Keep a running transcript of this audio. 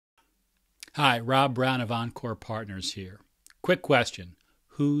Hi, Rob Brown of Encore Partners here. Quick question.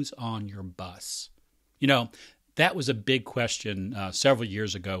 Who's on your bus? You know, that was a big question several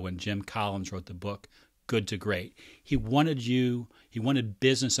years ago when Jim Collins wrote the book Good to Great. He wanted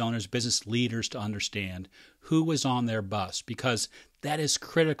business owners, business leaders to understand who was on their bus because that is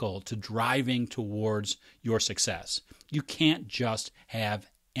critical to driving towards your success. You can't just have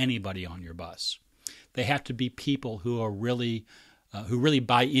anybody on your bus. They have to be people who really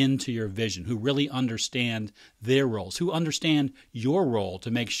buy into your vision, who really understand their roles, who understand your role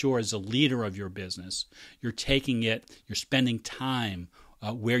to make sure as a leader of your business, you're taking it, you're spending time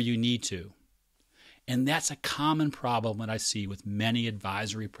where you need to. And that's a common problem that I see with many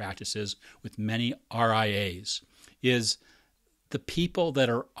advisory practices, with many RIAs, is the people that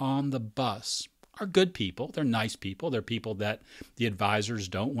are on the bus are good people. They're nice people. They're people that the advisors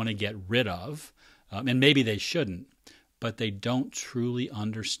don't want to get rid of, and maybe they shouldn't, but they don't truly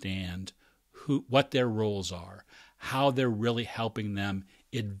understand what their roles are, how they're really helping them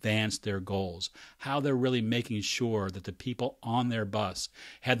advance their goals, how they're really making sure that the people on their bus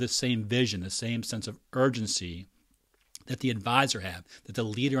have the same vision, the same sense of urgency that the advisor have, that the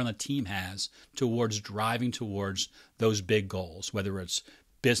leader on the team has towards driving towards those big goals, whether it's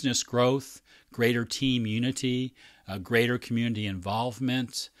business growth, greater team unity, greater community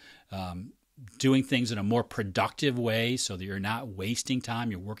involvement, doing things in a more productive way so that you're not wasting time,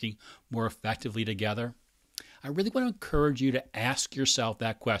 you're working more effectively together. I really want to encourage you to ask yourself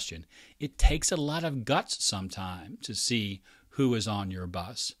that question. It takes a lot of guts sometimes to see who is on your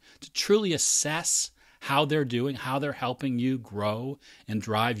bus, to truly assess how they're doing, how they're helping you grow and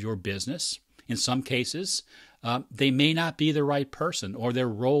drive your business. In some cases, they may not be the right person or their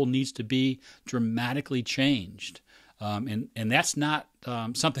role needs to be dramatically changed. And that's not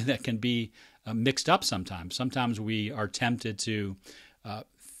something that can be mixed up sometimes. Sometimes we are tempted to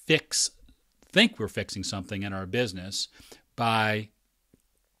think we're fixing something in our business by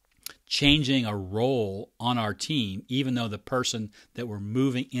changing a role on our team, even though the person that we're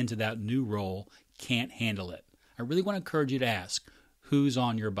moving into that new role can't handle it. I really want to encourage you to ask, who's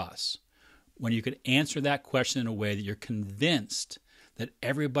on your bus? When you could answer that question in a way that you're convinced that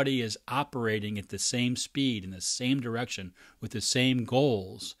everybody is operating at the same speed, in the same direction, with the same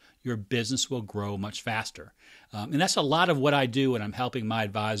goals, your business will grow much faster. And that's a lot of what I do when I'm helping my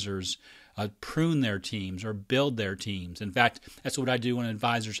advisors prune their teams or build their teams. In fact, that's what I do when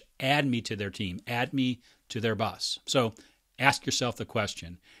advisors add me to their team, add me to their bus. So ask yourself the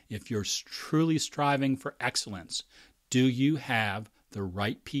question, if you're truly striving for excellence, do you have the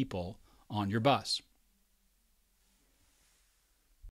right people on your bus?